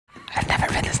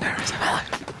stories of my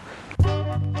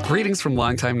life. Greetings from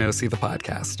Long Time No See, the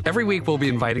podcast. Every week, we'll be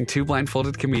inviting two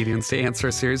blindfolded comedians to answer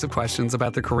a series of questions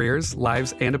about their careers,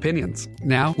 lives, and opinions.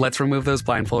 Now, let's remove those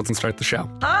blindfolds and start the show.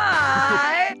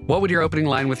 Hi! What would your opening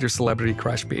line with your celebrity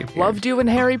crush be? Loved you in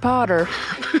Harry Potter.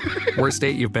 Worst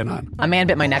date you've been on? A man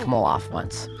bit my neck mole off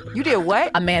once. You did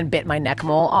what? A man bit my neck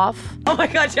mole off. Oh my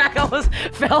God, Jack almost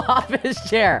fell off his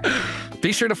chair.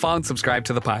 Be sure to follow and subscribe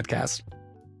to the podcast.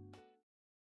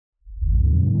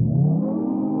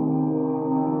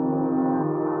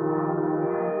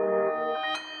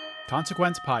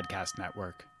 Consequence Podcast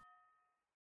Network.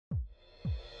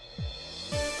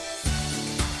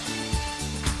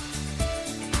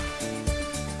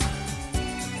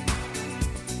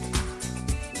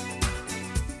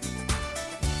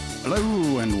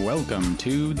 Hello and welcome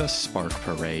to The Spark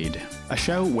Parade, a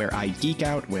show where I geek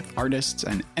out with artists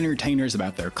and entertainers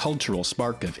about their cultural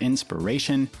spark of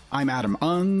inspiration. I'm Adam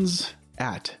Unz,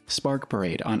 at Spark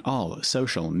Parade on all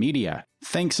social media.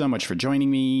 Thanks so much for joining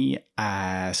me.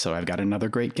 So I've got another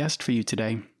great guest for you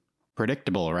today.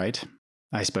 Predictable, right?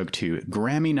 I spoke to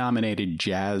Grammy-nominated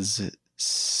jazz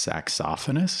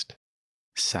saxophonist?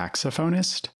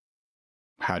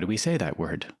 How do we say that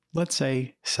word? Let's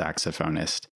say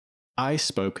saxophonist. I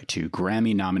spoke to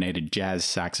Grammy-nominated jazz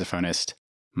saxophonist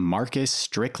Marcus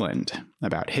Strickland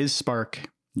about his spark,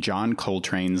 John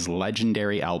Coltrane's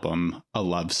legendary album, A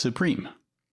Love Supreme.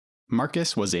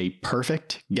 Marcus was a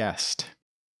perfect guest.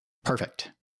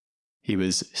 Perfect. He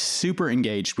was super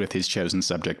engaged with his chosen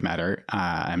subject matter.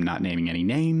 I'm not naming any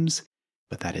names,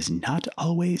 but that is not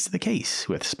always the case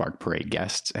with Spark Parade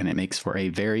guests, and it makes for a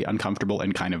very uncomfortable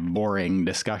and kind of boring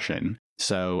discussion.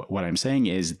 So what I'm saying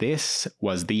is this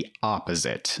was the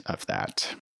opposite of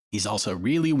that. He's also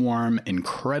really warm,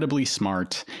 incredibly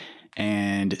smart,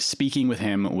 and speaking with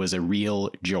him was a real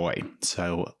joy.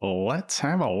 So let's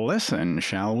have a listen,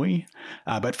 shall we?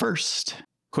 But first,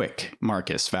 quick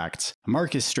Marcus facts.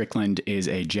 Marcus Strickland is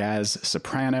a jazz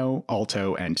soprano,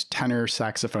 alto, and tenor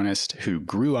saxophonist who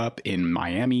grew up in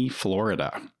Miami,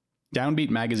 Florida. Downbeat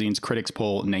Magazine's Critics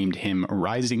Poll named him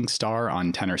Rising Star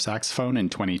on tenor saxophone in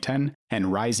 2010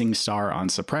 and Rising Star on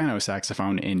soprano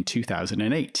saxophone in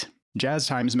 2008. Jazz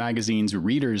Times Magazine's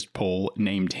Readers Poll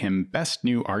named him Best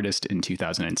New Artist in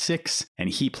 2006, and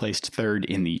he placed third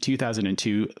in the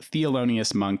 2002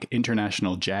 Thelonious Monk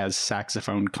International Jazz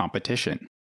Saxophone Competition.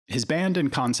 His band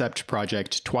and concept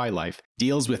project, Twilife,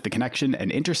 deals with the connection and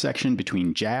intersection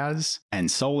between jazz and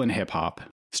soul and hip-hop.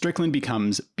 Strickland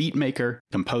becomes beatmaker,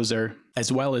 composer,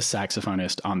 as well as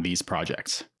saxophonist on these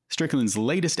projects. Strickland's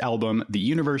latest album, The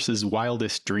Universe's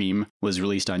Wildest Dream, was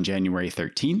released on January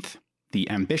 13th. The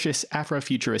ambitious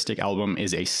Afrofuturistic album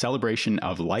is a celebration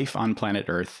of life on planet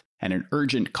Earth and an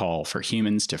urgent call for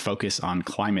humans to focus on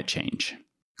climate change.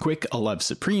 Quick A Love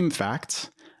Supreme facts.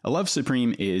 A Love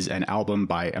Supreme is an album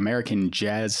by American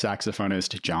jazz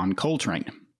saxophonist John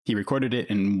Coltrane. He recorded it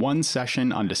in one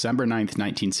session on December 9th,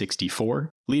 1964,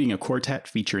 leading a quartet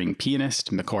featuring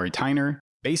pianist McCoy Tyner,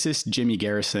 bassist Jimmy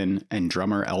Garrison, and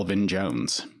drummer Elvin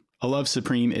Jones. A Love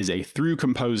Supreme is a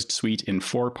through-composed suite in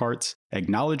 4 parts: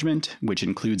 Acknowledgement, which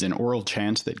includes an oral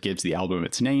chant that gives the album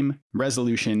its name,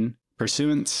 Resolution,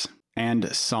 Pursuance,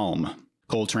 and Psalm.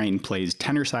 Coltrane plays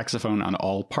tenor saxophone on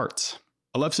all parts.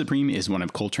 A Love Supreme is one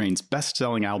of Coltrane's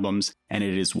best-selling albums, and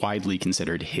it is widely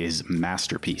considered his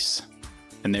masterpiece.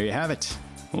 And there you have it.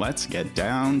 Let's get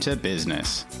down to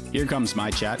business. Here comes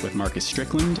my chat with Marcus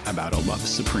Strickland about A Love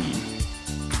Supreme.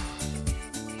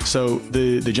 So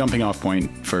the jumping off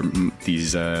point for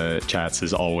these chats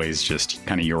is always just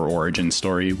kind of your origin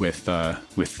story with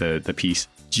the piece.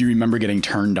 Do you remember getting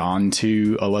turned on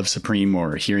to A Love Supreme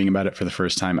or hearing about it for the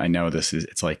first time? I know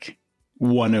it's like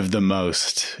one of the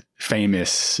most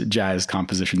famous jazz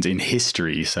compositions in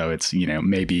history, so it's,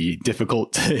 maybe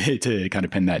difficult to kind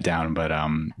of pin that down. But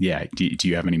do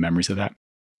you have any memories of that?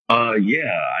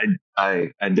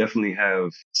 I definitely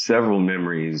have several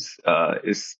memories.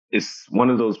 It's one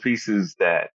of those pieces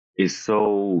that is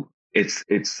so it's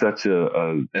such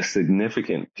a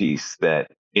significant piece that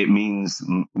it means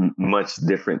much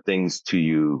different things to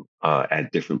you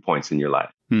at different points in your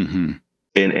life. Mm-hmm.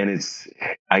 And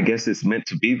I guess it's meant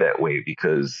to be that way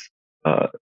because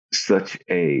such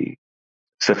a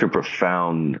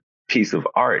profound piece of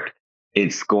art,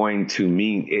 it's going to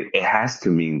mean it has to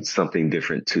mean something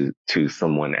different to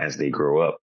someone as they grow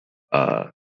up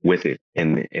with it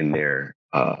in their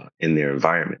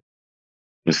environment.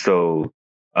 And so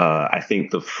I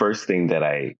think the first thing that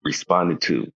I responded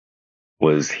to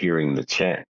was hearing the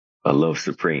chant, "A Love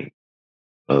Supreme,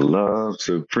 a love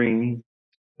supreme,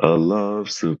 a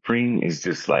love supreme." Is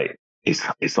just like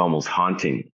it's almost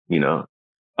haunting,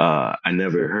 I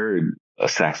never heard a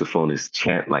saxophonist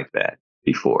chant like that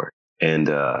before. And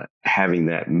having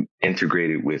that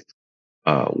integrated with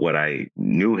what I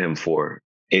knew him for,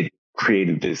 it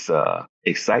created this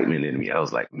excitement in me. I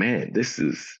was like, man,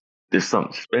 there's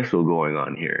something special going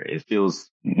on here. It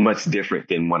feels much different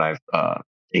than what I've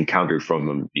encountered from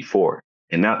him before.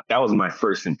 And that was my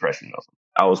first impression of him.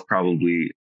 I was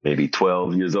probably maybe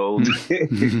 12 years old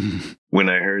when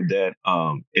I heard that.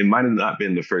 It might have not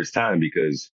been the first time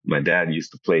because my dad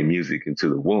used to play music into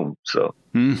the womb. So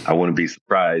I wouldn't be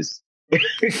surprised if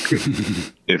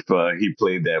he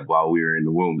played that while we were in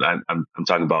the womb. I'm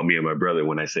talking about me and my brother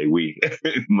when I say we,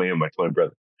 me and my twin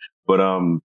brother. But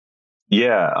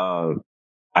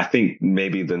I think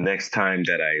maybe the next time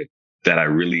that I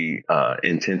really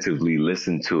intensively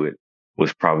listened to it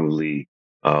was probably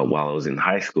while I was in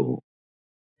high school.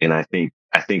 And I think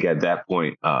at that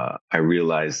point I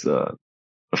realized a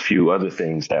few other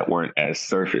things that weren't as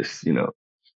surface,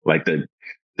 like the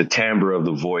timbre of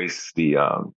the voice,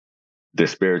 the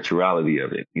spirituality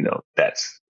of it,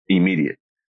 that's immediate.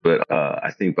 But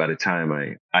I think by the time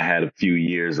I had a few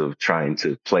years of trying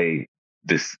to play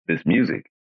this music,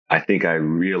 I think I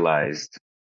realized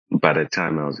by the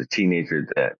time I was a teenager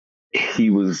that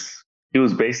he was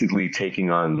basically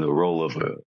taking on the role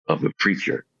of a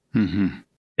preacher. Mm-hmm.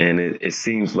 And it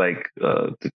seems like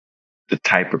the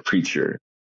type of preacher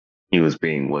he was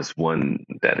being was one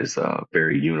that is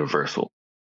very universal,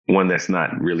 one that's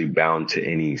not really bound to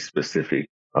any specific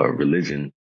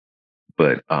religion,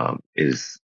 but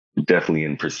is definitely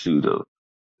in pursuit of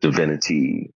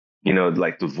divinity.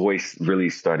 Like the voice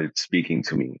really started speaking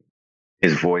to me.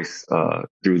 His voice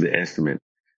through the instrument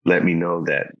let me know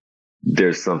that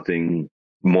there's something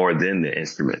more than the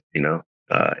instrument,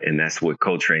 and that's what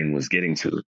Coltrane was getting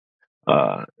to.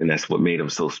 And that's what made him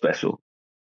so special.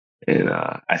 And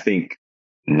I think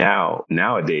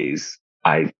nowadays,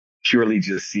 I purely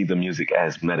just see the music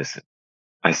as medicine.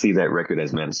 I see that record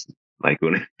as medicine. Like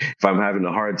if I'm having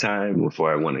a hard time, or if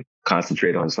I want to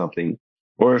concentrate on something,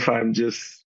 or if I'm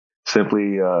just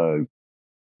simply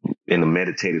in a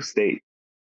meditative state,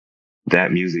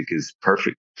 that music is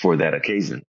perfect for that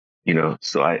occasion.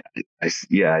 So I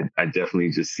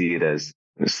definitely just see it as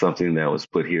something that was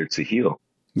put here to heal.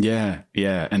 Yeah.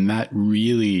 Yeah. And that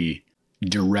really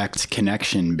direct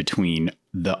connection between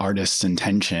the artist's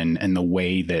intention and the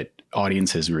way that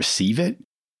audiences receive it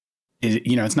is,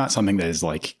 it's not something that is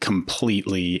like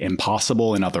completely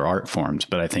impossible in other art forms,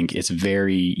 but I think it's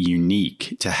very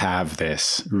unique to have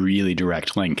this really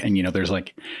direct link. And, there's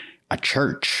like a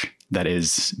church that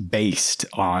is based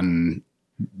on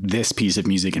this piece of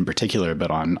music in particular,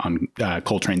 but on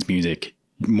Coltrane's music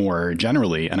more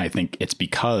generally. And I think it's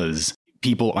because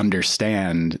people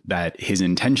understand that his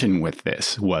intention with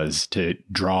this was to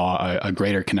draw a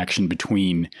greater connection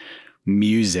between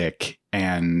music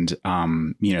and,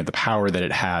 the power that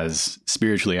it has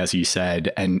spiritually, as you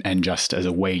said, and just as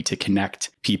a way to connect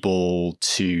people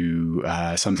to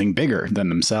something bigger than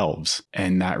themselves.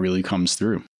 And that really comes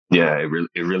through. Yeah,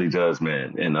 it really does,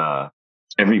 man. And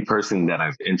every person that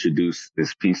I've introduced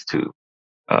this piece to,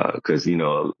 because,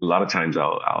 a lot of times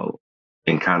I'll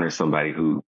encounter somebody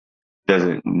who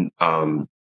doesn't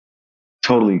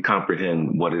totally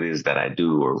comprehend what it is that I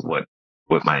do or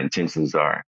what my intentions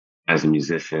are as a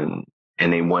musician,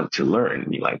 and they want to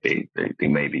learn. Like they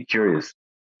may be curious.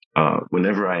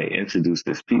 Whenever I introduce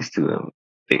this piece to them,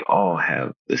 they all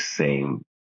have the same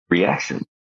reaction,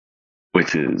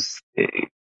 which is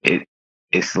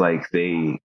it's like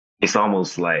it's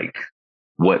almost like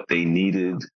what they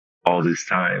needed all this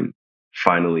time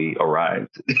finally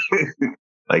arrived.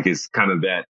 Like it's kind of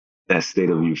that state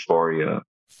of euphoria.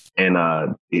 And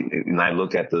and I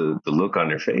look at the look on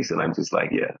their face, and I'm just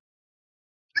like, yeah,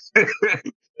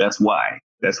 that's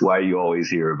why you always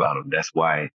hear about them.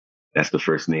 That's the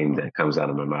first name that comes out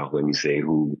of my mouth when you say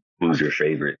who's your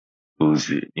favorite, who's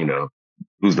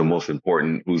the most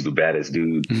important, who's the baddest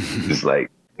dude. It's like,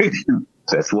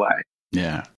 that's why.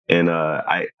 Yeah. And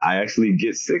I actually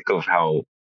get sick of how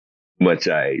much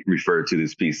I refer to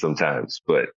this piece sometimes,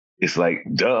 but it's like,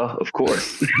 duh, of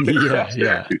course.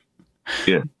 Yeah.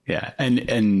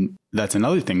 And that's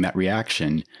another thing, that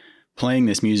reaction, playing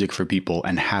this music for people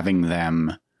and having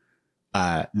them,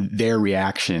 their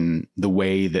reaction, the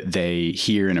way that they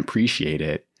hear and appreciate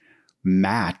it,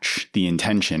 match the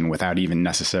intention without even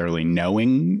necessarily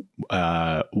knowing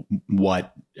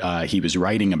what he was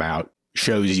writing about,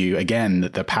 shows you again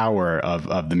that the power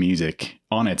of the music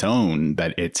on its own,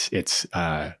 that it's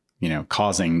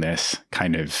causing this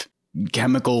kind of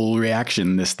chemical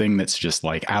reaction, this thing that's just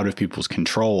like out of people's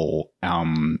control,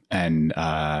 and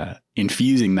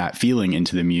infusing that feeling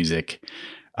into the music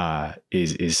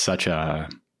is such a,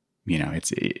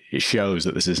 it shows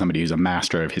that this is somebody who's a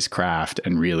master of his craft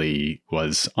and really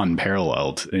was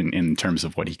unparalleled in terms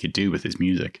of what he could do with his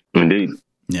music. Indeed.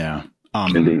 Yeah.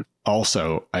 Indeed.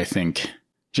 Also, I think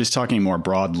just talking more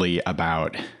broadly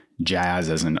about jazz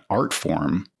as an art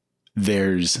form,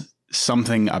 there's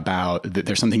something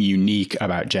unique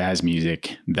about jazz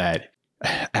music that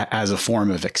as a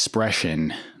form of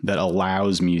expression that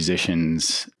allows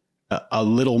musicians a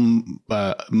little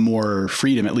more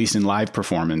freedom, at least in live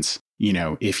performance.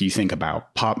 If you think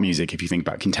about pop music, if you think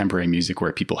about contemporary music,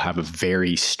 where people have a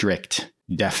very strict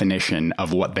definition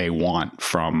of what they want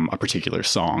from a particular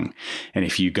song. And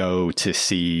if you go to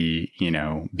see,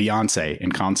 Beyonce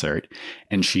in concert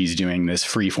and she's doing this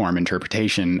freeform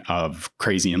interpretation of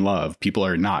Crazy in Love, people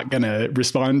are not going to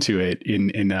respond to it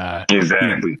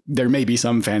exactly. There may be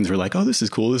some fans who are like, oh, this is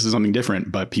cool. This is something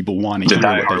different, but people want to hear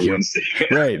what they hear.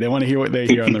 Right. They want to hear what they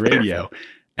hear on the radio.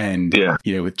 And,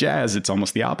 with jazz, it's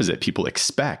almost the opposite. People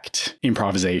expect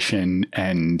improvisation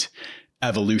and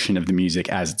evolution of the music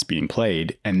as it's being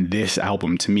played. And this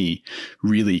album, to me,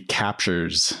 really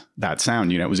captures that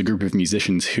sound. It was a group of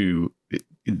musicians who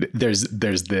there's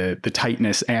the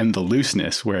tightness and the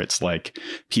looseness, where it's like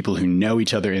people who know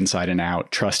each other inside and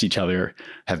out, trust each other,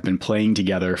 have been playing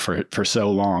together for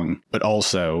so long, but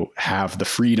also have the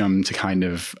freedom to kind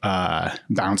of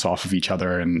bounce off of each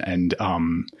other and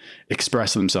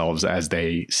express themselves as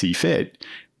they see fit,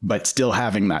 but still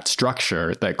having that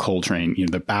structure that Coltrane,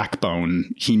 the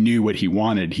backbone. He knew what he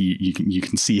wanted. You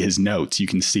can see his notes. You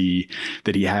can see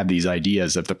that he had these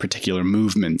ideas of the particular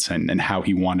movements and how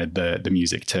he wanted the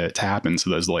music to happen.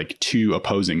 So there's like two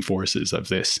opposing forces of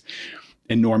this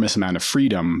enormous amount of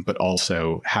freedom, but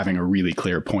also having a really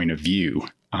clear point of view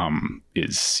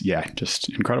is just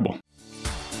incredible.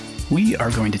 We are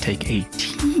going to take a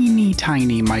teeny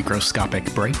tiny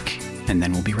microscopic break, and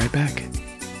then we'll be right back.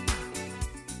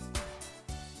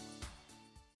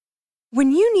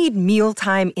 When you need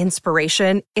mealtime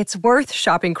inspiration, it's worth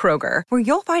shopping Kroger, where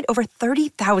you'll find over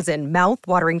 30,000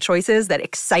 mouth-watering choices that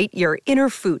excite your inner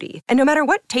foodie. And no matter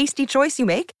what tasty choice you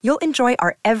make, you'll enjoy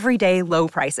our everyday low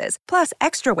prices, plus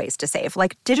extra ways to save,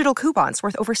 like digital coupons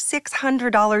worth over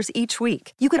 $600 each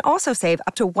week. You can also save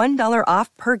up to $1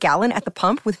 off per gallon at the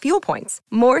pump with fuel points.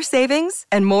 More savings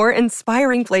and more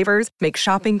inspiring flavors make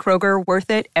shopping Kroger worth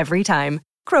it every time.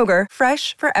 Kroger,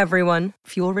 fresh for everyone.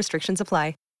 Fuel restrictions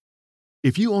apply.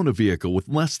 If you own a vehicle with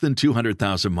less than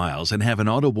 200,000 miles and have an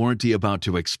auto warranty about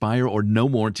to expire or no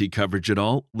warranty coverage at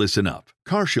all, listen up.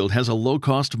 CarShield has a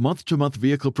low-cost month-to-month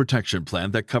vehicle protection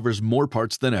plan that covers more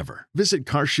parts than ever. Visit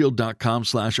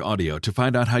carshield.com/audio to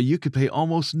find out how you could pay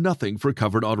almost nothing for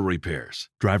covered auto repairs.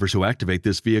 Drivers who activate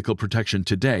this vehicle protection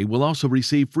today will also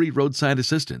receive free roadside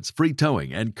assistance, free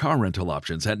towing, and car rental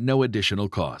options at no additional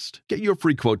cost. Get your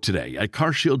free quote today at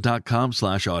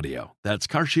carshield.com/audio. That's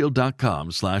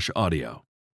carshield.com/audio.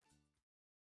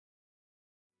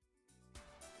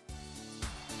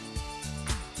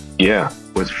 Yeah,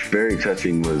 what's very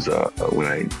touching was when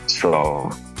I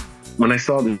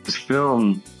saw this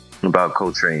film about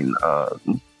Coltrane.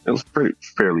 It was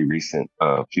fairly recent,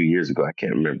 a few years ago. I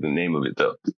can't remember the name of it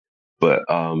though, but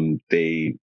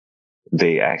they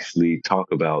actually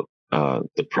talk about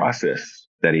the process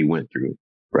that he went through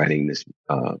writing this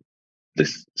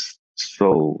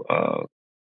so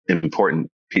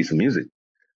important piece of music,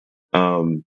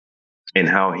 and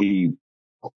how he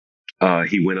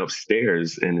went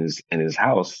upstairs in his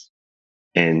house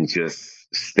and just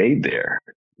stayed there.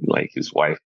 Like his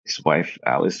wife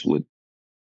Alice would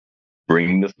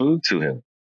bring the food to him,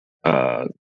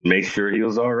 make sure he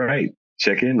was all right,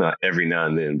 check in every now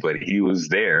and then, but he was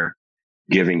there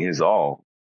giving his all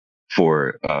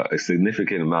for a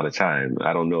significant amount of time.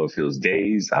 I don't know if it was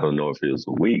days, I don't know if it was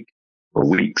a week or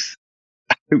weeks,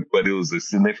 but it was a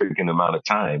significant amount of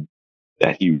time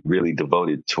that he really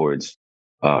devoted towards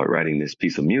writing this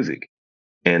piece of music.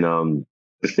 And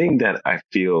the thing that I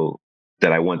feel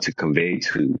that I want to convey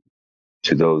to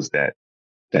those that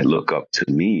look up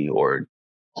to me or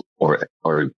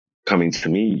coming to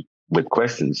me with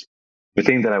questions, the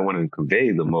thing that I want to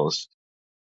convey the most,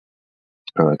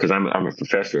 because I'm a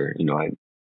professor,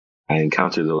 I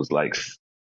encounter those likes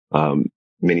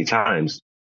many times,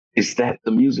 is that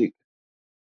the music,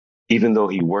 even though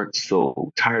he worked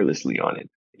so tirelessly on it,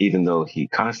 even though he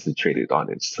concentrated on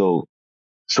it so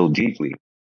deeply,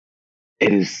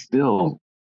 it is still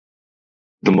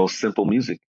the most simple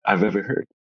music I've ever heard.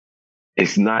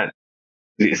 It's not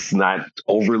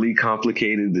overly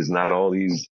complicated. There's not all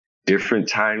these different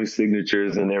time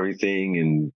signatures and everything,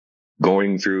 and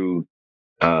going through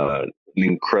an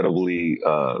incredibly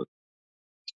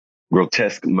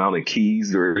grotesque amount of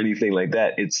keys or anything like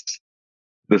that.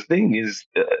 The thing is,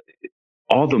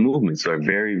 all the movements are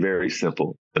very, very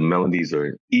simple. The melodies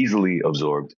are easily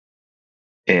absorbed,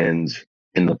 and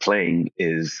the playing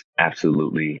is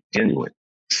absolutely genuine.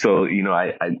 So,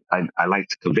 I like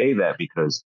to convey that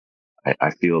because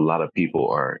I feel a lot of people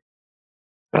are,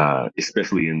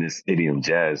 especially in this idiom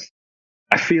jazz,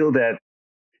 I feel that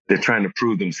they're trying to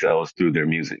prove themselves through their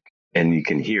music, and you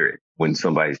can hear it when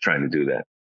somebody's trying to do that.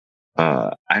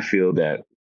 I feel that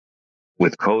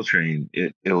with Coltrane,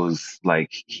 it was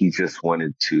like he just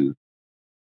wanted to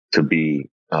be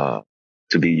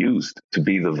used, to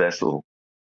be the vessel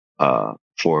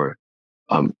for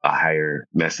a higher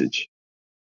message.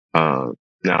 Now,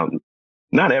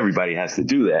 not everybody has to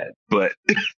do that, but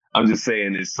I'm just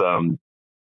saying it,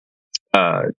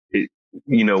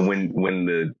 when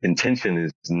the intention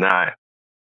is not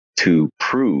to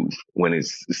prove, when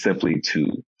it's simply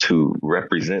to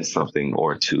represent something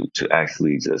or to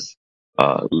actually just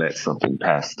let something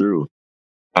pass through.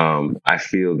 I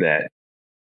feel that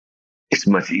it's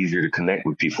much easier to connect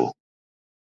with people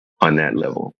on that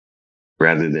level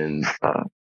rather than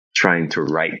trying to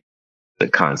write the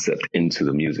concept into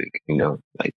the music.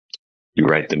 Like you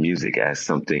write the music as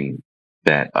something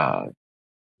that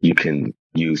you can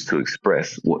use to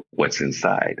express what's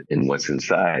inside, and what's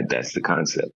inside, that's the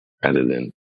concept rather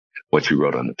than what you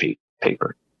wrote on the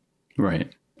paper.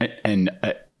 Right. And,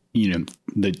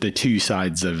 the two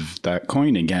sides of that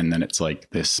coin again, then it's like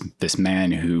this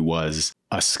man who was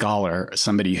a scholar,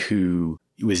 somebody who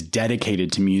was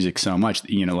dedicated to music so much,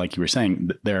 like you were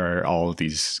saying, there are all of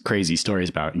these crazy stories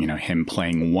about, him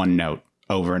playing one note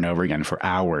over and over again for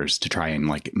hours to try and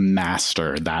like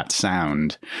master that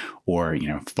sound, or,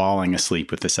 falling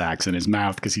asleep with the sax in his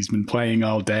mouth because he's been playing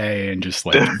all day and just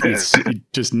like, it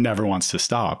just never wants to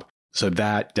stop. So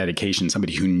that dedication,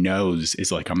 somebody who knows,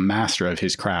 is like a master of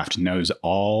his craft, knows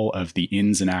all of the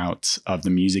ins and outs of the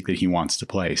music that he wants to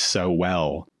play so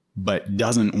well, but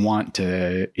doesn't want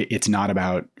to, it's not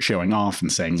about showing off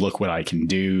and saying, look what I can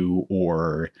do,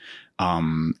 or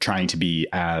trying to be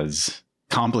as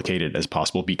complicated as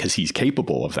possible because he's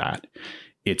capable of that.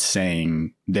 It's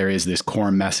saying there is this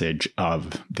core message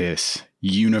of this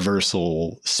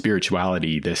universal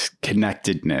spirituality, this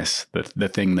connectedness, the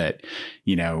thing that,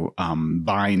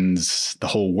 binds the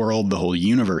whole world, the whole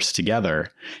universe together,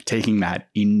 taking that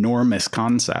enormous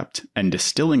concept and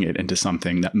distilling it into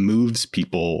something that moves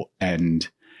people and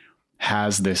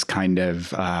has this kind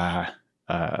of,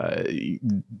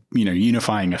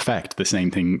 unifying effect. The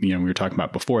same thing, we were talking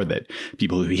about before, that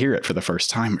people who hear it for the first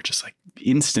time are just like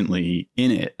instantly in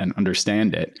it and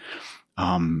understand it.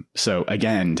 So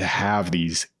again, to have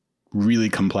these really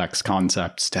complex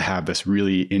concepts, to have this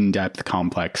really in-depth,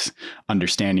 complex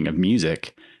understanding of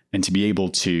music, and to be able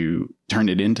to turn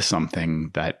it into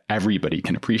something that everybody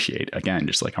can appreciate. Again,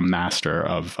 just like a master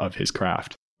of his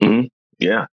craft. Mm-hmm.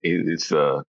 Yeah, it's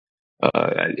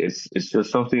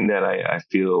just something that I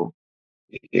feel,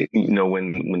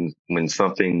 when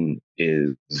something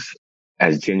is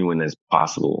as genuine as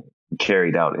possible,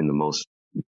 carried out in the most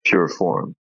pure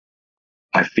form,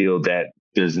 I feel that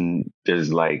there's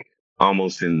like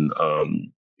almost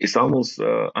it's almost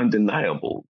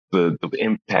undeniable the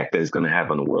impact that it's going to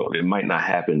have on the world. It might not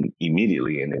happen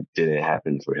immediately, and it didn't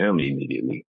happen for him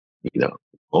immediately.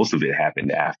 Most of it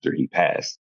happened after he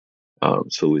passed.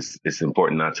 So it's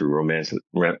important not to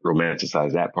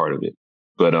romanticize that part of it.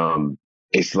 But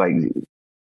it's like,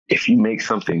 if you make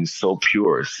something so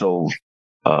pure, so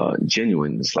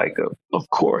genuine, it's like, of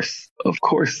course,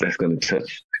 that's going to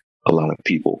touch a lot of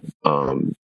people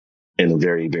in a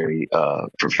very, very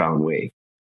profound way.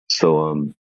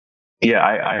 So,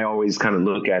 I always kind of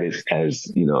look at it as,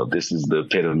 this is the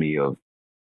epitome of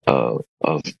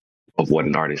what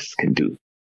an artist can do,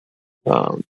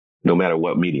 no matter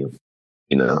what medium.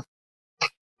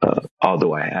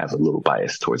 Although I have a little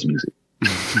bias towards music.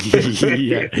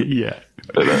 Yeah.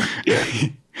 But,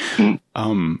 yeah.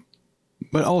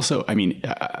 But also, I mean,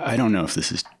 I don't know if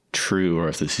this is true or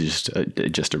if this is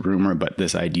just a rumor, but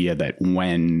this idea that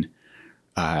when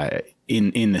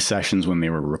in the sessions when they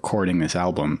were recording this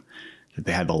album, that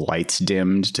they had the lights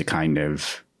dimmed to kind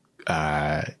of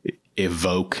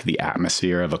evoke the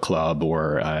atmosphere of a club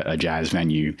or a jazz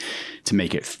venue, to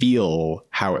make it feel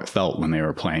how it felt when they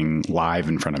were playing live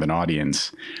in front of an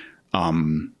audience.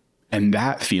 And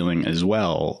that feeling as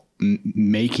well,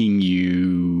 making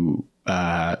you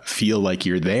feel like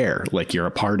you're there, like you're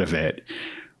a part of it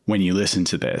when you listen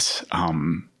to this.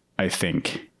 I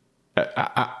think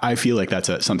I feel like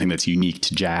that's something that's unique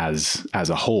to jazz as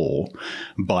a whole,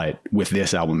 but with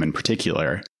this album in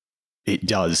particular, it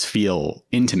does feel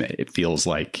intimate. It feels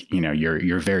like,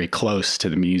 you're very close to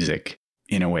the music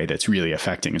in a way that's really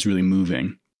affecting. It's really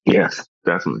moving. Yes,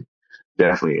 definitely.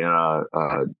 Definitely.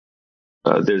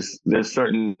 There's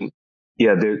certain,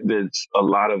 there's a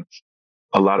lot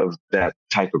of that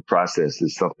type of process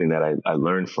is something that I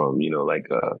learned from, like,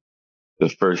 the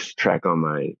first track on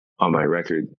my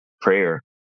record, Prayer.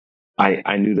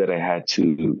 I knew that I had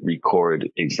to record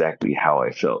exactly how I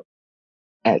felt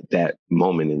at that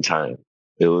moment in time.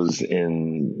 It was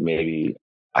in maybe,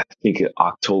 I think, in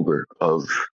October of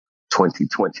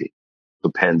 2020.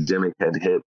 The pandemic had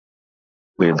hit.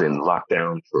 We had been locked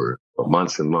down for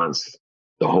months and months.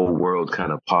 The whole world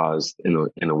kind of paused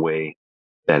in a way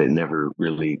that it never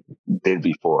really did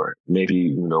before.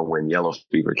 Maybe, when yellow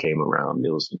fever came around,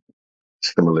 it was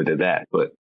similar to that. But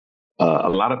a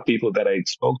lot of people that I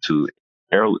spoke to,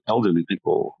 elderly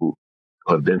people who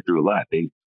have been through a lot, they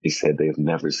said they've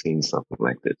never seen something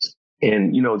like this.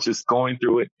 And, just going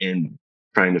through it and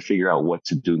trying to figure out what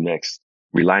to do next,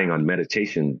 relying on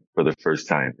meditation for the first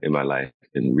time in my life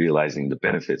and realizing the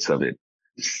benefits of it,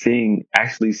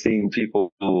 actually seeing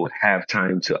people who have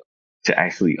time to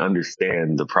actually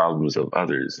understand the problems of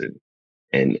others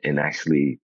and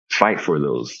actually fight for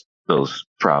those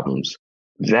problems.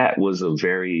 That was a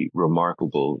very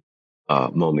remarkable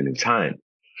moment in time.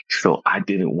 So I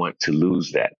didn't want to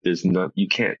lose that. You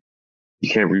can't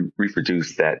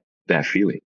reproduce that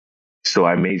feeling. So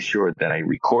I made sure that I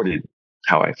recorded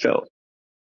how I felt,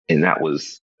 and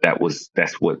that's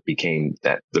what became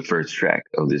the first track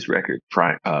of this record,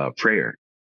 Prayer.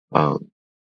 Um,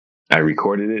 I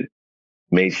recorded it,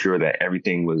 made sure that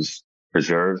everything was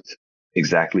preserved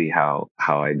exactly how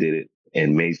I did it,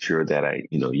 and made sure that I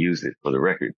used it for the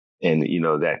record. And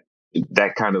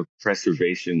that kind of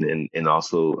preservation and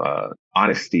also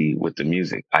honesty with the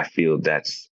music, I feel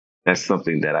that's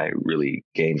something that I really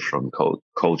gained from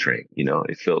Coltrane.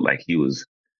 It felt like he was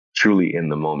truly in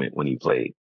the moment when he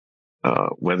played,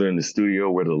 whether in the studio,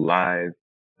 whether live,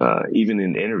 even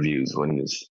in interviews when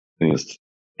he was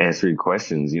answering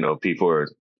questions. People are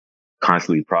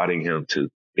constantly prodding him to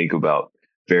think about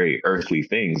very earthly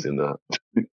things. And the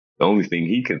only thing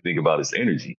he can think about is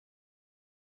energy,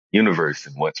 universe,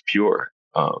 and what's pure.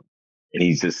 And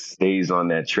he just stays on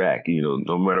that track,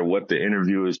 no matter what the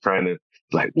interviewer is trying to,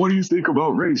 like, what do you think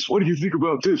about race? What do you think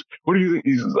about this? What do you think?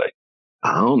 He's just like,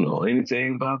 I don't know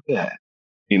anything about that.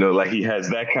 Like he has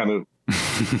that kind of,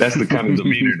 that's the kind of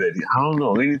demeanor that I don't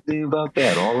know anything about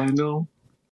that. All I know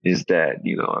is that,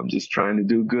 I'm just trying to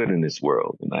do good in this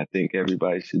world. And I think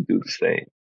everybody should do the same.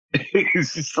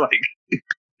 It's just like,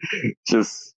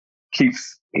 just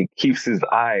it keeps his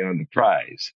eye on the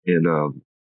prize. And,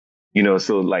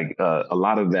 so like, a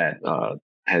lot of that,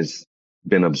 has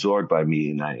been absorbed by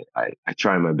me. And I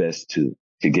try my best to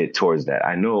get towards that.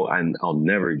 I know I'll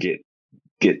never get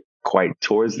quite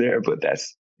towards there, but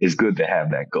it's good to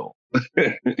have that goal.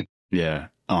 Yeah.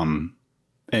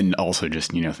 And also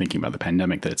just, thinking about the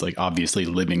pandemic, that it's like obviously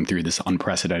living through this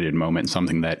unprecedented moment,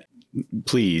 something that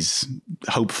please,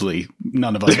 hopefully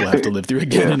none of us will have to live through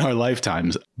again in our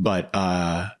lifetimes. But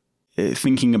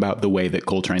thinking about the way that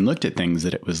Coltrane looked at things,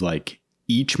 that it was like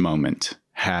each moment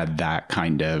had that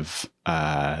kind of,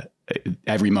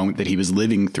 every moment that he was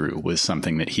living through was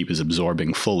something that he was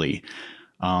absorbing fully.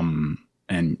 And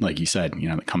like you said,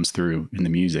 that comes through in the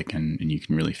music and you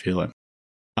can really feel it.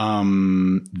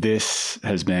 This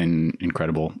has been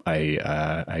incredible.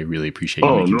 I really appreciate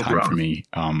you making time for me.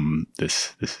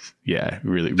 This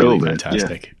really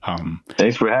fantastic. Yeah.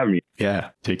 Thanks for having me. Yeah.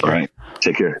 Take care. All right.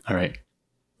 Take care. All right.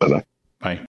 Bye-bye.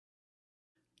 Bye.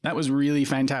 That was really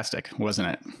fantastic, wasn't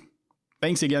it?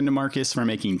 Thanks again to Marcus for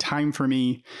making time for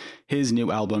me. His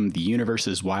new album, The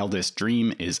Universe's Wildest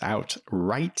Dream, is out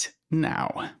right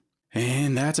now.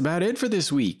 And that's about it for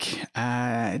this week.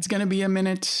 It's going to be a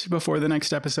minute before the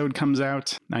next episode comes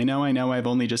out. I know I've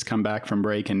only just come back from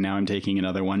break and now I'm taking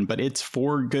another one, but it's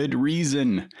for good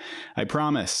reason. I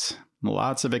promise.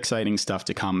 Lots of exciting stuff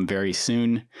to come very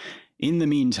soon. In the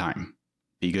meantime,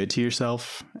 be good to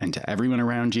yourself and to everyone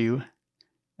around you.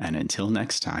 And until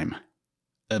next time,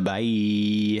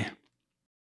 bye.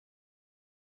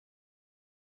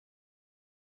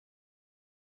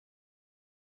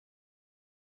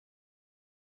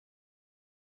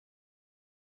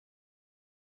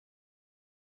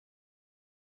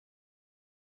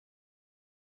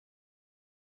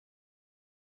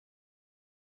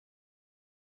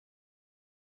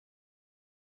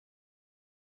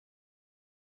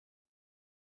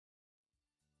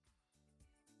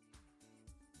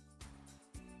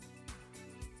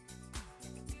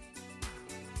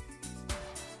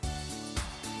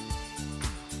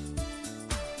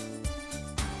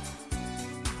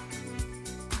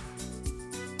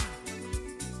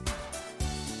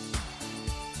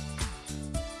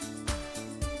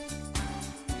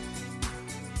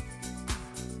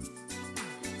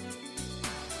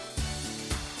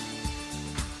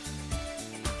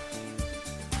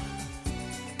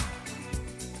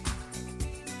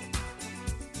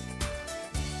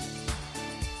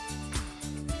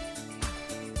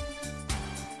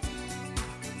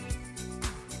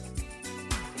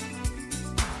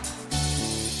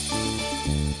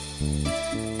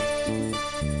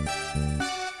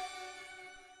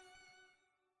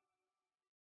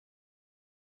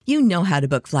 You know how to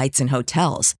book flights and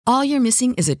hotels. All you're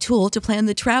missing is a tool to plan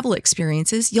the travel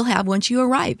experiences you'll have once you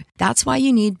arrive. That's why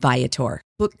you need Viator.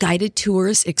 Book guided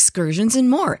tours, excursions, and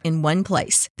more in one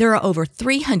place. There are over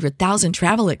 300,000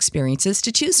 travel experiences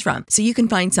to choose from, so you can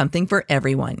find something for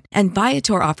everyone. And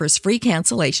Viator offers free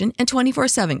cancellation and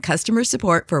 24/7 customer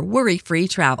support for worry-free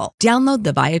travel. Download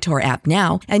the Viator app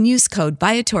now and use code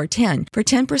Viator10 for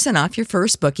 10% off your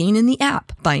first booking in the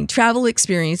app. Find travel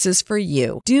experiences for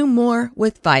you. Do more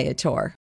with Viator.